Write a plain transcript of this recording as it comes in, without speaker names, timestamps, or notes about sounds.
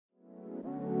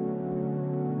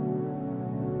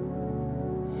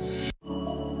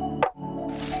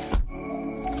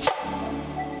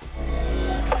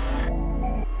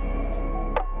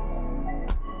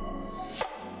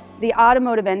The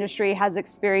automotive industry has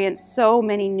experienced so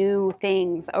many new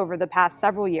things over the past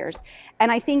several years.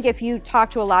 And I think if you talk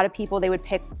to a lot of people, they would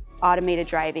pick automated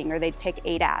driving, or they'd pick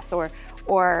ADAS,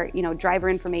 or driver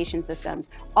information systems,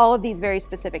 all of these very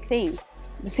specific things.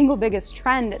 The single biggest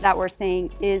trend that we're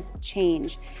seeing is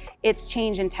change. It's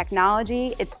change in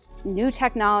technology, it's new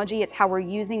technology, it's how we're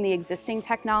using the existing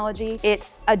technology,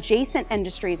 it's adjacent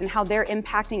industries and how they're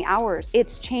impacting ours.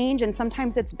 It's change, and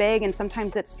sometimes it's big and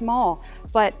sometimes it's small,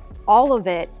 but all of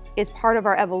it is part of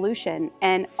our evolution,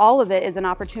 and all of it is an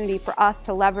opportunity for us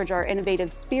to leverage our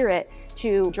innovative spirit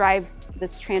to drive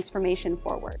this transformation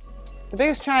forward. The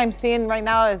biggest trend I'm seeing right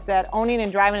now is that owning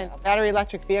and driving a battery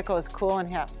electric vehicle is cool and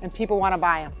hip, and people want to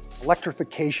buy them.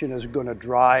 Electrification is going to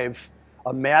drive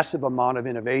a massive amount of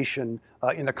innovation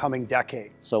in the coming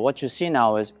decade. So what you see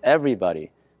now is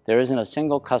everybody. There isn't a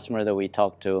single customer that we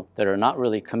talk to that are not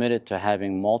really committed to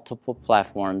having multiple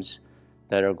platforms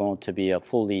that are going to be a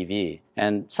full EV.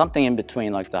 And something in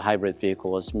between, like the hybrid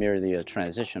vehicle, is merely a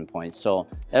transition point. So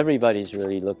everybody's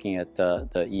really looking at the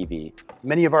EV.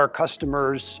 Many of our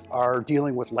customers are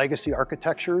dealing with legacy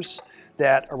architectures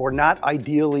that were not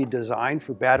ideally designed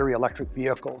for battery electric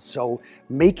vehicles. So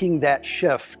making that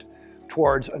shift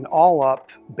towards an all-up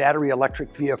battery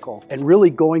electric vehicle and really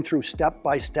going through step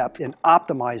by step and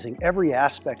optimizing every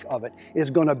aspect of it is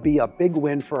going to be a big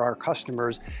win for our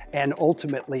customers and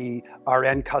ultimately our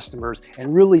end customers,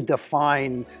 and really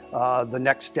define the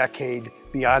next decade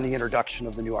beyond the introduction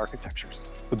of the new architectures.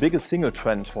 The biggest single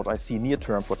trend, what I see near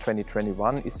term for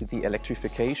 2021, is the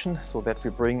electrification, so that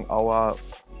we bring our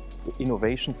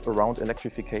innovations around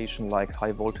electrification, like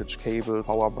high voltage cables,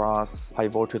 power bars, high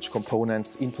voltage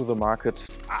components, into the market.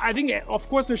 I think, of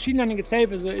course, machine learning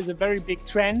itself is a very big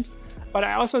trend, but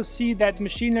I also see that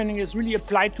machine learning is really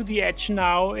applied to the edge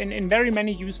now in very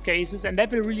many use cases, and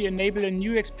that will really enable a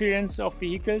new experience of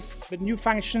vehicles with new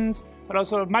functions, but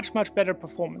also a much better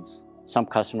performance. Some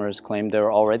customers claim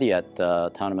they're already at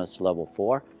autonomous level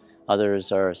 4.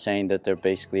 Others are saying that they're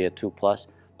basically at 2+.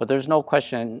 But there's no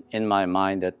question in my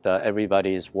mind that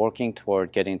everybody is working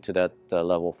toward getting to that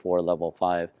level 4, level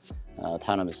 5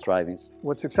 autonomous driving.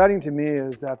 What's exciting to me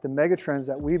is that the megatrends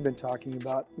that we've been talking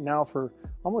about now for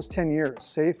almost 10 years,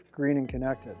 safe, green, and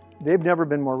connected, they've never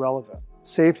been more relevant.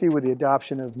 Safety with the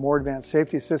adoption of more advanced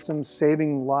safety systems,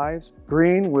 saving lives.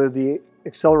 Green with the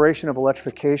acceleration of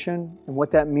electrification and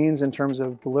what that means in terms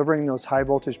of delivering those high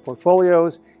voltage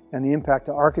portfolios and the impact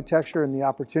to architecture and the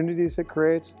opportunities it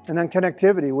creates. And then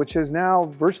connectivity, which is now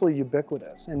virtually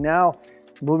ubiquitous, and now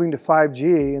moving to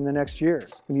 5G in the next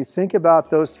years. When you think about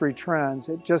those three trends,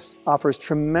 it just offers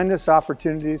tremendous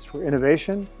opportunities for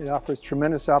innovation. It offers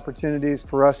tremendous opportunities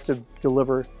for us to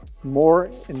deliver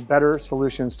more and better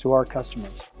solutions to our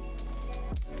customers.